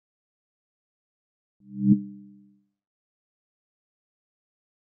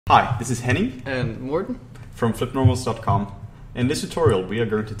Hi, this is Henning and Morten from flipnormals.com. In this tutorial we are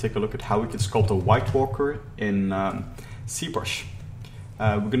going to take a look at how we can sculpt a White Walker in ZBrush.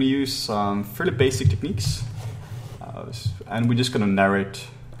 We're going to use some fairly basic techniques and we're just going to narrate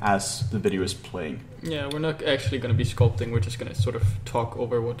as the video is playing. Yeah, we're not actually going to be sculpting, we're just going to sort of talk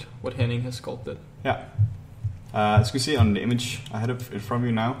over what Henning has sculpted. Yeah. As you can see on the image I have it in front of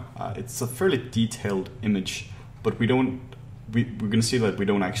you now, it's a fairly detailed image, but we're going to see that we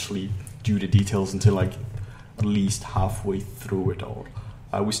don't actually do the details until like at least halfway through it all.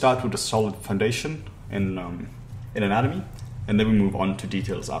 We start with a solid foundation in anatomy, and then we move on to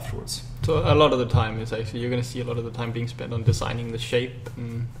details afterwards. So a lot of the time is actually, you're going to see a lot of the time being spent on designing the shape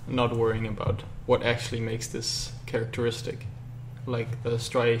and not worrying about what actually makes this characteristic, like the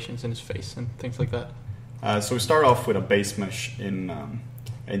striations in his face and things like that. So we start off with a base mesh in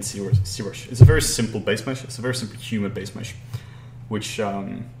ZBrush. It's a very simple base mesh. It's a very simple human base mesh, which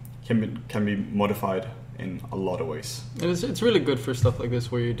can be modified in a lot of ways. And it's really good for stuff like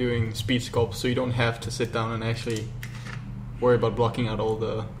this where you're doing speed sculpt, so you don't have to sit down and actually worry about blocking out all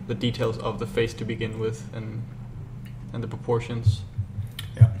the details of the face to begin with and the proportions.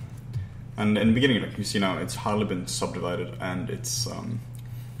 Yeah, and in the beginning, like you see now, it's hardly been subdivided, and it's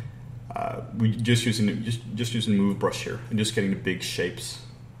we just using move brush here and just getting the big shapes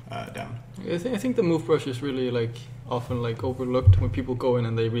down. I think the move brush is really like often like overlooked when people go in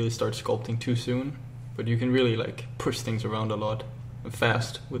and they really start sculpting too soon, but you can really like push things around a lot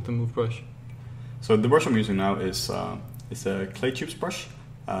fast with the move brush. So the brush I'm using now is a clay tubes brush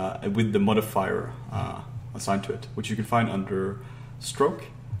with the modifier assigned to it, which you can find under stroke,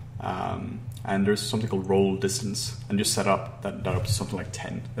 and there's something called roll distance, and just set up that up to something like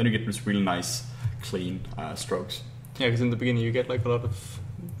 10. Then you get this really nice clean strokes. Yeah, because in the beginning you get like a lot of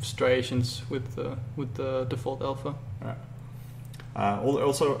striations with the default alpha. Right.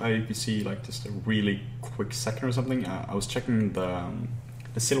 Also, you can see like just a really quick second or something. I was checking the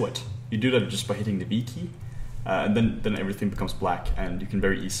silhouette. You do that just by hitting the V key, and then everything becomes black, and you can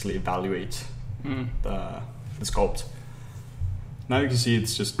very easily evaluate the sculpt. Now you can see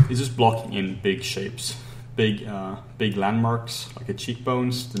it's just blocking in big shapes, big landmarks like the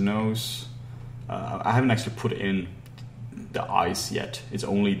cheekbones, the nose. I haven't actually put in the eyes yet. It's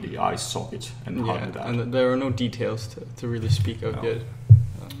only the eye socket and hardly that. And there are no details to really speak of yet.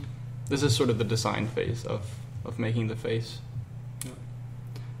 This is sort of the design phase of making the face. Yeah.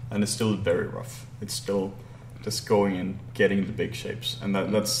 And it's still very rough. It's still just going and getting the big shapes, and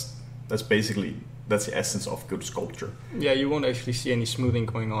that's basically the essence of good sculpture. Yeah, you won't actually see any smoothing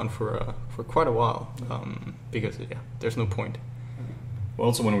going on for quite a while because there's no point. Well,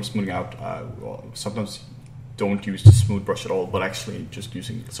 also when we're smoothing out, sometimes don't use the smooth brush at all, but actually just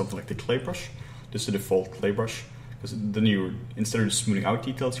using something like the clay brush, just the default clay brush, because then instead of smoothing out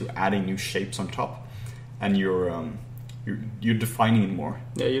details, you're adding new shapes on top, and you're defining it more.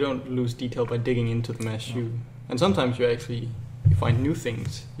 Yeah, you don't lose detail by digging into the mesh. No. And sometimes you find new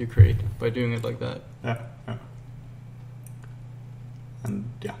things you create by doing it like that. Yeah. And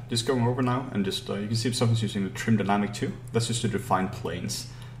just going over now, and just you can see something's using the trim dynamic too. That's just to define planes.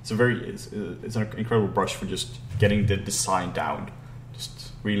 It's an incredible brush for just getting the design down.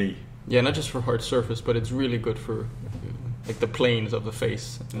 Just really. Yeah, not just for hard surface, but it's really good for like the planes of the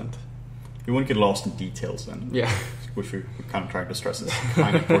face. And you won't get lost in details then. Yeah. Which we're kind of trying to stress is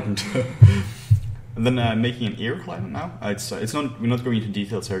kind of important. And then making an ear line now. It's not. We're not going into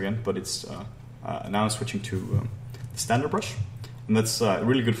details here again, but it's now switching to the standard brush, and that's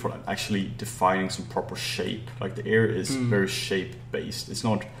really good for actually defining some proper shape. Like the ear is very shape based. It's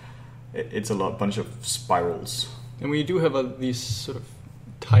not. It's a bunch of spirals. And when you do have these sort of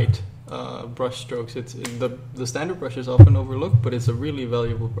tight brush strokes, it's the standard brush is often overlooked, but it's a really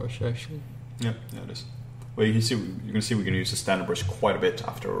valuable brush actually. Yeah, it is. Well, you can see we can use the standard brush quite a bit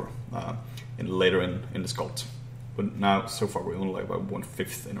after later in the sculpt, but now so far we're only like about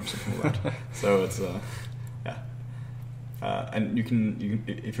 1/5 in or something like that. So it's and you can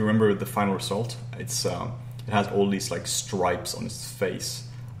if you remember the final result, it has all these like stripes on its face.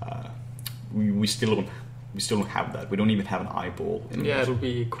 We still don't have that. We don't even have an eyeball. Yeah, it'll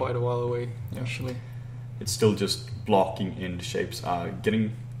be quite a while away actually. It's still just blocking in the shapes,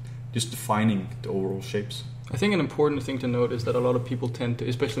 just defining the overall shapes. I think an important thing to note is that a lot of people tend to,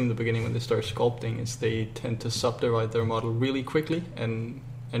 especially in the beginning when they start sculpting, is they tend to subdivide their model really quickly and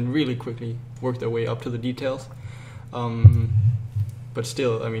really quickly work their way up to the details. But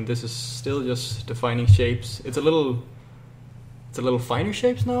still, I mean, this is still just defining shapes. It's a little finer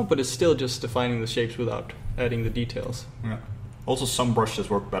shapes now, but it's still just defining the shapes without adding the details. Yeah. Also, some brushes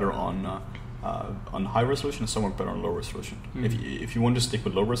work better on on high resolution and somewhat better on low resolution. Mm. If you want to stick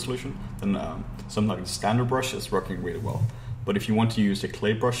with low resolution, then something like the standard brush is working really well. But if you want to use the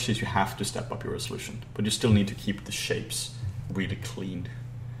clay brushes, you have to step up your resolution. But you still need to keep the shapes really clean.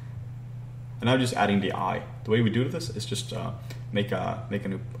 And now just adding the eye. The way we do this is just make a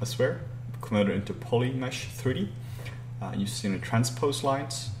sphere, convert it into polymesh 3D, using the transpose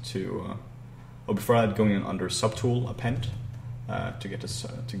lines to, or before that, going in under subtool append to get this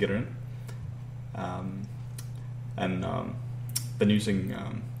to get it in, then using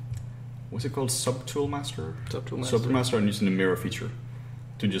what's it called, subtool master, and using the mirror feature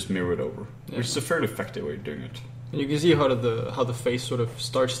to just mirror it over, which is a fairly effective way of doing it. And you can see how the face sort of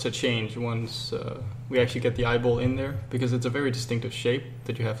starts to change once we actually get the eyeball in there, because it's a very distinctive shape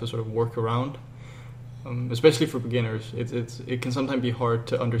that you have to sort of work around. Especially for beginners, it can sometimes be hard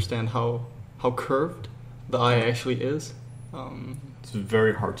to understand how curved the eye actually is. It's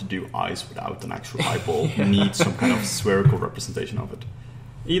very hard to do eyes without an actual eyeball. You need some kind of spherical representation of it.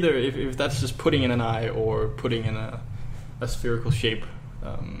 Either if that's just putting in an eye or putting in a spherical shape,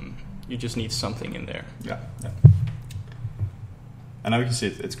 you just need something in there. Yeah. And now you can see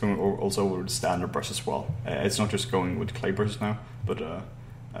it's going also with standard brush as well. It's not just going with clay brushes now, but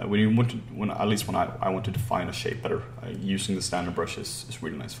when I want to define a shape better, using the standard brush is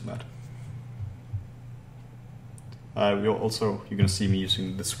really nice for that. You're going to see me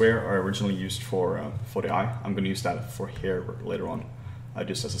using the sphere I originally used for the eye. I'm going to use that for hair later on,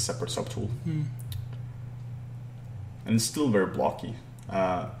 just as a separate subtool. And it's still very blocky.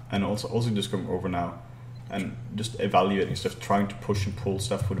 And also just going over now and just evaluating stuff, trying to push and pull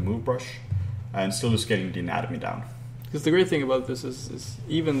stuff with a move brush, and still just getting the anatomy down. Because the great thing about this is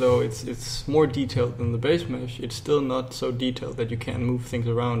even though it's more detailed than the base mesh, it's still not so detailed that you can't move things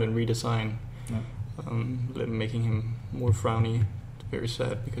around and redesign. No. Making him more frowny. It's very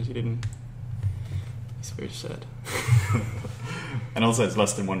sad because he's very sad. And also it's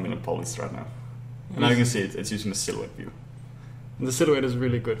less than 1 minute polys right now. And now you can see it's using the silhouette view. And the silhouette is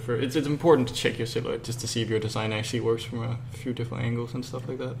really good for it's important to check your silhouette just to see if your design actually works from a few different angles and stuff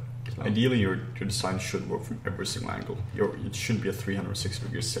like that. So. Ideally your design should work from every single angle. It should be a 360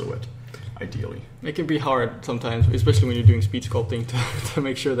 degree silhouette. Ideally. It can be hard sometimes, especially when you're doing speed sculpting, to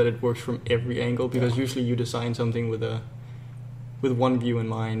make sure that it works from every angle, because usually you design something with one view in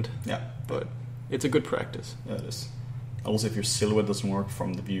mind. Yeah. But it's a good practice. Yeah, it is. Also, if your silhouette doesn't work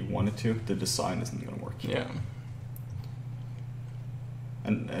from the view you want it to, the design isn't going to work. Yeah.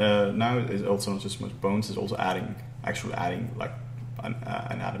 And now it's also not just much bones, it's also adding like an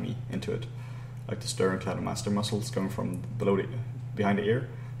anatomy into it. Like the sternocleidomastoid muscles going from behind the ear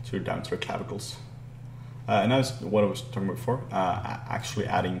to down to the clavicles. And that's what I was talking about before, actually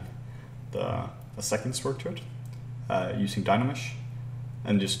adding a second stroke to it, using Dynamesh,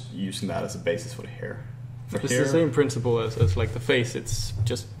 and just using that as a basis for the hair. It's the same principle as like the face. It's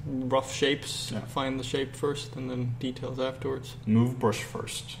just rough shapes. Yeah. Find the shape first and then details afterwards. Move brush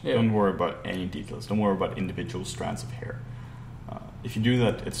first. Yeah. Don't worry about any details. Don't worry about individual strands of hair. If you do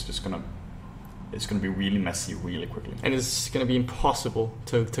that, it's going to be really messy really quickly. And it's going to be impossible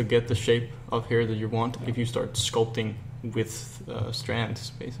to get the shape of hair that you want if you start sculpting with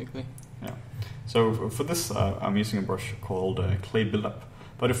strands, basically. Yeah. So for this, I'm using a brush called Clay Buildup.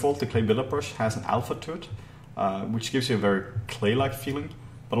 By default, the Clay Buildup brush has an alpha to it, which gives you a very clay-like feeling,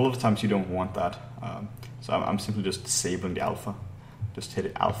 but a lot of times you don't want that. So I'm simply just disabling the alpha. Just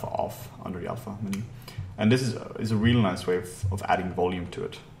hit alpha off under the alpha menu. And this is a really nice way of adding volume to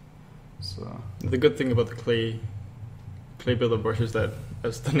it. So the good thing about the clay buildup brush is that,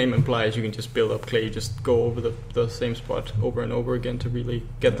 as the name implies, you can just build up clay. You just go over the same spot over and over again to really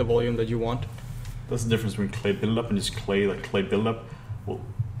get the volume that you want. That's the difference between clay buildup and just clay. Like clay buildup will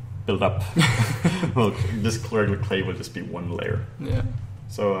build up. Well, this regular clay will just be one layer. Yeah.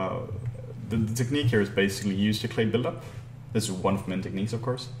 So the technique here is basically use the clay buildup. This is one of many techniques, of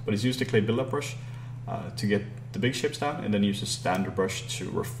course, but it's use the clay buildup brush to get the big shapes down, and then use a standard brush to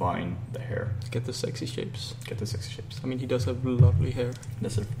refine the hair. Get the sexy shapes. I mean, he does have lovely hair.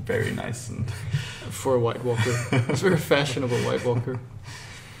 That's a very nice and for a White Walker. It's a very fashionable White Walker.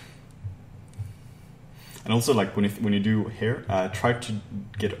 And also, like when you do hair, try to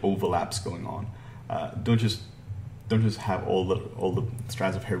get overlaps going on. Don't just have all the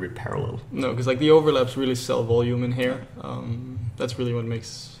strands of hair be parallel. No, because like the overlaps really sell volume in hair. That's really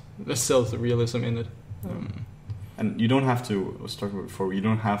what sells the realism in it. And you don't have to, I was talking about before, you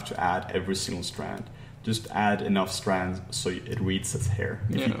don't have to add every single strand. Just add enough strands so it reads as hair.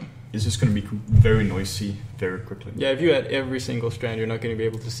 It's just going to be very noisy very quickly. Yeah, if you add every single strand, you're not going to be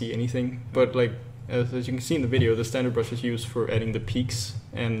able to see anything. But like as you can see in the video, the standard brush is used for adding the peaks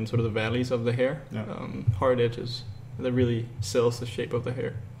and sort of the valleys of the hair. Yeah. Hard edges that really sells the shape of the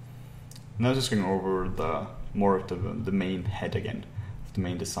hair. Now just going over more of the main head again, the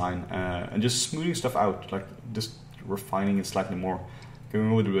main design, and just smoothing stuff out, like just refining it slightly more.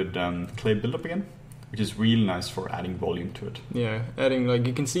 Going over with clay buildup again, which is really nice for adding volume to it. Yeah, adding, like,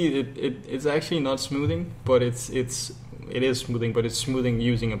 you can see it's actually not smoothing, but it is smoothing, but it's smoothing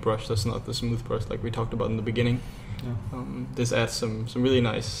using a brush that's not the smooth brush like we talked about in the beginning. Yeah. This adds some really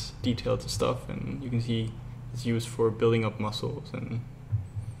nice detail to stuff, and you can see it's used for building up muscles. And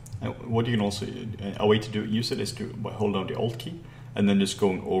what you can also, a way to use it is to hold down the Alt key and then just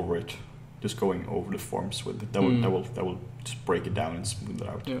going over it, just going over the forms with it. That will just break it down and smooth it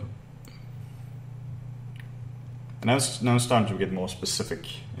out. Yeah. And now it's starting to get more specific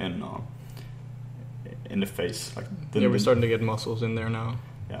in the face. Like we're starting to get muscles in there now.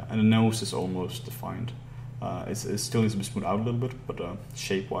 Yeah, and the nose is almost defined. It still needs to be smoothed out a little bit, but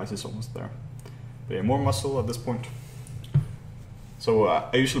shape-wise it's almost there. But yeah, more muscle at this point. So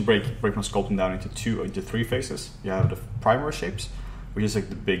I usually break my sculpting down into three phases. You have the primary shapes, which is like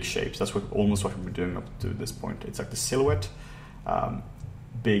the big shapes. That's almost what we've been doing up to this point. It's like the silhouette,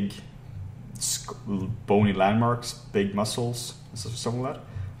 big bony landmarks, big muscles, stuff like that.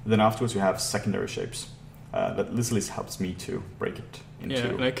 And then afterwards you have secondary shapes. That literally helps me to break it into.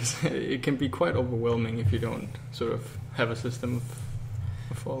 Yeah, like it can be quite overwhelming if you don't sort of have a system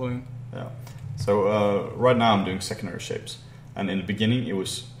of following. Yeah. So right now I'm doing secondary shapes, and in the beginning it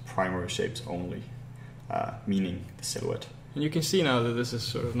was primary shapes only, meaning the silhouette. And you can see now that this is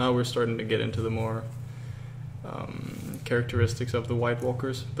sort of, now we're starting to get into the more characteristics of the White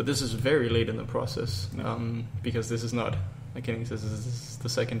Walkers, but this is very late in the process, because this is not, like Henning says, this is the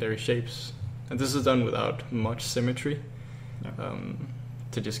secondary shapes, and this is done without much symmetry,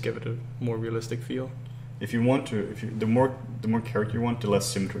 to just give it a more realistic feel. If you want to, the more character you want, the less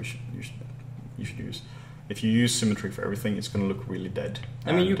symmetry you should use. If you use symmetry for everything, it's going to look really dead.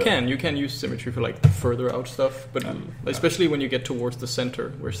 I mean, you can use symmetry for like the further out stuff, but especially when you get towards the center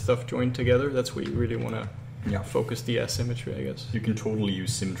where stuff joined together, that's where you really want to focus the asymmetry, I guess. You can totally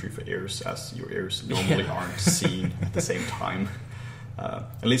use symmetry for ears, as your ears normally aren't seen at the same time.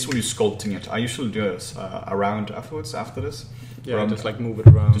 At least when you're sculpting it. I usually do this around afterwards, after this. Yeah, just like move it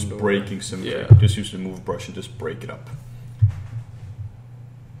around. Just breaking symmetry. Yeah. Just use the move brush and just break it up.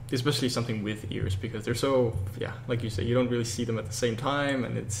 Especially something with ears, because they're so, like you say, you don't really see them at the same time,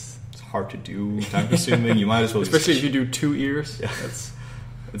 and it's hard to do, time consuming. You might as well especially if you do two ears. Yeah.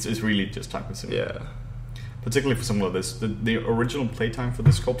 It's really just time consuming. Yeah. Particularly for something like this. The original playtime for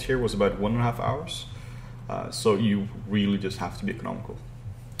this sculpt here was about 1.5 hours. So you really just have to be economical.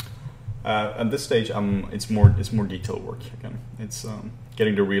 At this stage, it's more detail work again. It's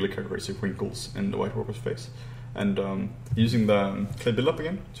getting the really characteristic wrinkles in the White Walker's face. And using the clay build-up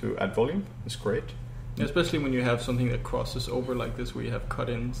again to add volume is great. Yeah, especially when you have something that crosses over like this, where you have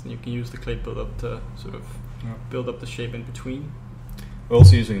cut-ins, and you can use the clay build-up to sort of build up the shape in between. We're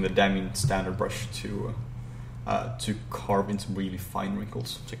also using the Damien standard brush to carve into really fine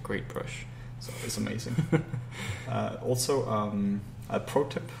wrinkles. It's a great brush. So it's amazing. Also, a pro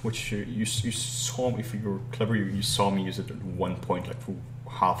tip, which you saw, if you were clever, you saw me use it at one point, like for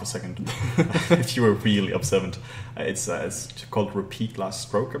half a second. If you were really observant, it's called repeat last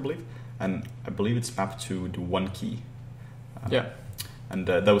stroke, I believe, and I believe it's mapped to the one key. And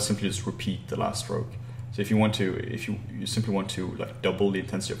that was simply just repeat the last stroke. So if you simply want to like double the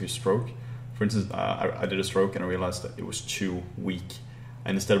intensity of your stroke, for instance, I did a stroke and I realized that it was too weak,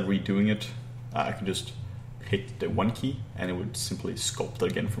 and instead of redoing it, I could just hit the one key and it would simply sculpt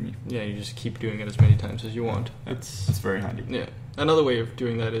it again for me. Yeah, you just keep doing it as many times as you want. It's very handy. Yeah. Another way of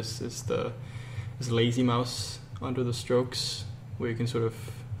doing that is lazy mouse under the strokes, where you can sort of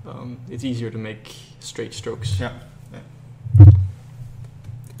it's easier to make straight strokes. Yeah.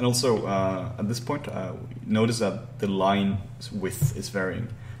 And also at this point, notice that the line width is varying.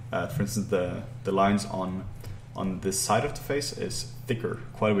 For instance, the lines on this side of the face is thicker,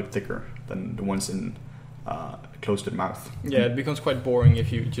 quite a bit thicker than the ones in close to the mouth. Yeah, it becomes quite boring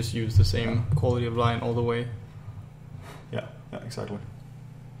if you just use the same quality of line all the way. Yeah, exactly.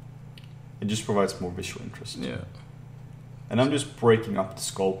 It just provides more visual interest. Yeah. And I'm just breaking up the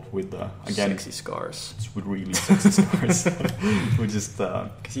sculpt with again sexy scars. It's with really sexy scars. We just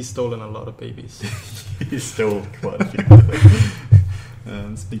because he's stolen a lot of babies. He stole quite a few.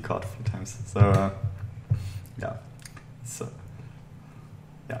 It's been caught a few times. So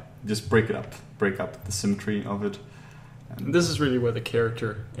just break up the symmetry of it. And this is really where the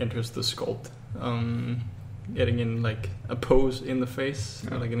character enters the sculpt. Getting in like a pose in the face,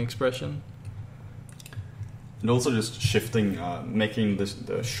 like an expression. And also just shifting, making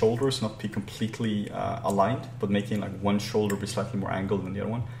the shoulders not be completely aligned, but making like one shoulder be slightly more angled than the other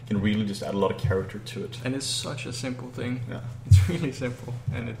one can really just add a lot of character to it. And it's such a simple thing. Yeah, it's really simple,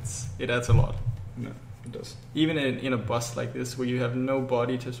 and it adds a lot. Yeah, it does. Even in a bust like this, where you have no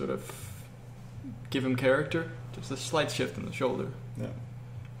body to sort of give him character, just a slight shift in the shoulder. Yeah.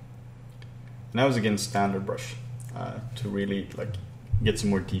 And I was again standard brush to really like get some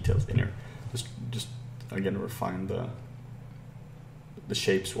more details in here. Just again refine the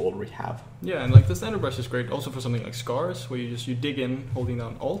shapes we already have. Yeah, and like the standard brush is great also for something like scars, where you dig in holding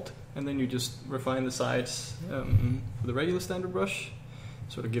down Alt, and then you just refine the sides with the regular standard brush,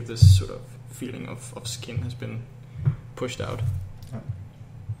 sort of give this sort of feeling of skin has been pushed out. Yeah.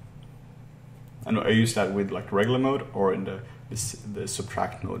 And I use that with like regular mode or in the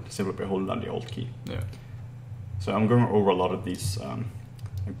subtract mode, simply by holding down the Alt key. Yeah. So I'm going over a lot of these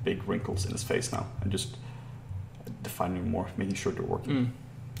like big wrinkles in his face now, and just defining more, making sure they're working.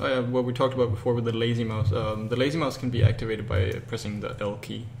 Oh yeah, what we talked about before with the lazy mouse. The lazy mouse can be activated by pressing the L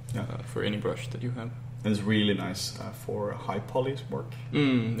key for any brush that you have. And it's really nice for high poly work.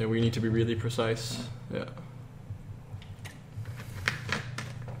 Yeah, we need to be really precise. Yeah.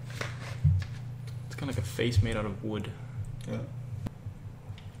 It's kind of like a face made out of wood. Yeah.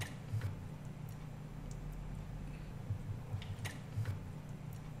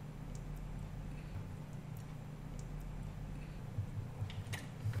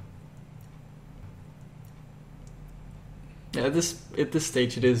 Yeah, at this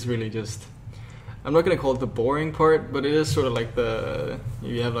stage it is really just, I'm not gonna call it the boring part, but it is sort of like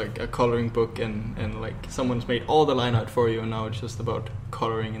you have like a coloring book and like someone's made all the line art for you, and now it's just about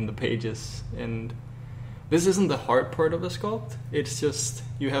coloring in the pages. And this isn't the hard part of a sculpt, it's just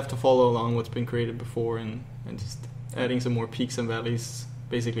you have to follow along what's been created before and just adding some more peaks and valleys,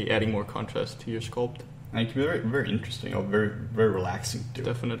 basically adding more contrast to your sculpt. And it can be very, very interesting or very, very relaxing to do.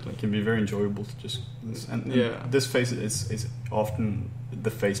 Definitely. It can be very enjoyable to just... And this phase is often the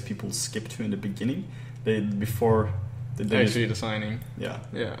phase people skip to in the beginning. They actually designing. Yeah.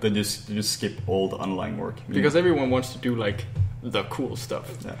 Yeah. They just skip all the underlying work. Because everyone wants to do like the cool stuff.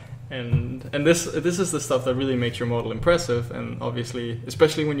 Yeah. And this is the stuff that really makes your model impressive, and obviously,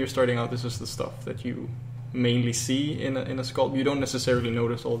 especially when you're starting out, this is the stuff that you mainly see in a sculpt. You don't necessarily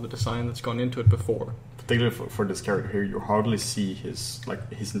notice all the design that's gone into it before. Particularly for this character here, you hardly see his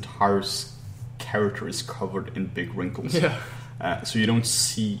entire character is covered in big wrinkles. Yeah. So you don't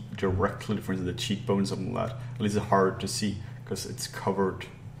see directly, for instance, the cheekbones and all that. At least it's hard to see because it's covered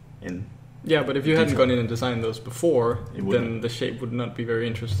in. Yeah, but if you hadn't gone in and designed those before, then the shape would not be very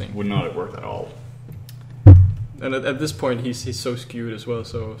interesting. Would not have worked at all. And at this point, he's so skewed as well.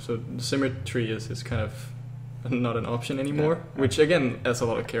 So the symmetry is kind of not an option anymore, which again adds a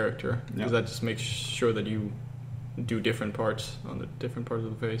lot of character, because that just makes sure that you do different parts on the different parts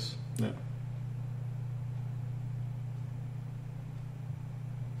of the face. Yeah.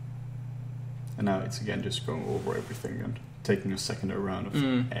 And now it's again just going over everything and taking a second round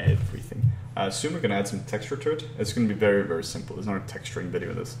of everything. Soon we're going to add some texture to it. It's going to be very, very simple. It's not a texturing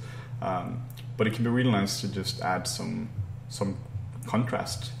video, this. But it can be really nice to just add some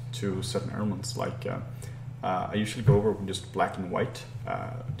contrast to certain elements. Like I usually go over with just black and white,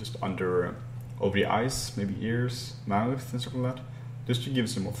 just over the eyes, maybe ears, mouth, and stuff like that, just to give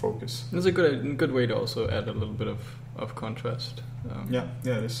some more focus. It's a good way to also add a little bit of contrast. Yeah,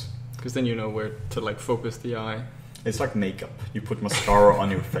 it is. Because then you know where to like focus the eye. It's like makeup. You put mascara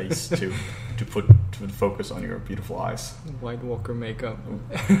on your face to focus on your beautiful eyes. White Walker makeup.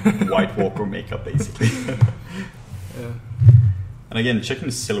 White Walker makeup, basically. Yeah. And again, checking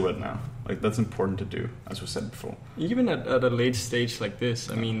the silhouette now. Like, that's important to do, as we said before. Even at a late stage like this,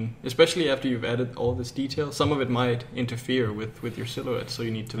 I mean, especially after you've added all this detail, some of it might interfere with your silhouette, so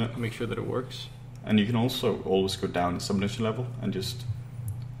you need to make sure that it works. And you can also always go down the subdivision level and just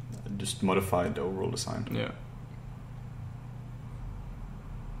modify the overall design. Yeah.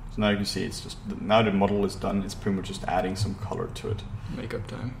 So now you can see it's just, now the model is done, it's pretty much just adding some color to it. Makeup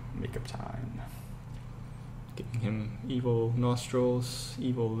time. Giving him evil nostrils,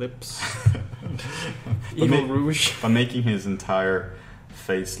 evil lips, evil rouge. By making his entire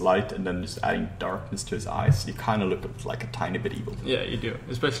face light and then just adding darkness to his eyes, you kind of look like a tiny bit evil. Yeah, you do.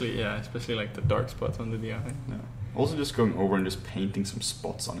 Especially like the dark spots under the eye. Yeah. Also just going over and just painting some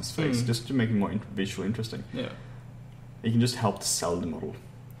spots on his face, just to make it more visually interesting. Yeah. You can just help to sell the model.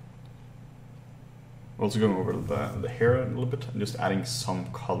 Also going over the hair a little bit and just adding some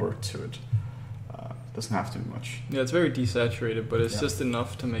color to it. Doesn't have to be much. Yeah, it's very desaturated, but it's just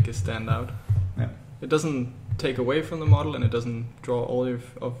enough to make it stand out. Yeah. It doesn't take away from the model, and it doesn't draw all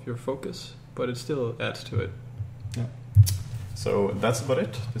of your focus, but it still adds to it. So that's about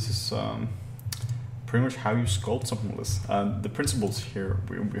it. This is pretty much how you sculpt something like this. The principles here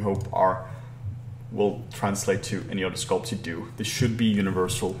we hope will translate to any other sculpts you do. This should be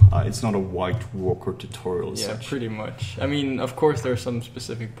universal. It's not a White Walker tutorial as Yeah, such. pretty much. I mean, of course, there are some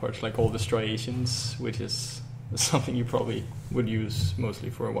specific parts, like all the striations, which is something you probably would use mostly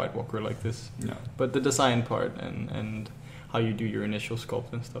for a White Walker like this. Yeah. But the design part and how you do your initial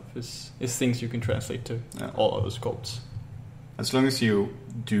sculpt and stuff is things you can translate to all other sculpts. As long as you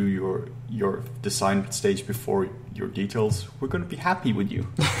do your design stage before your details, we're going to be happy with you.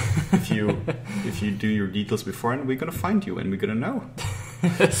 if you do your details before, and we're going to find you and we're going to know.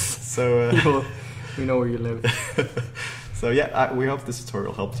 So we know where you live. So yeah, we hope this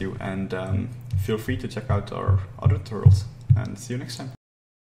tutorial helped you, and feel free to check out our other tutorials, and see you next time.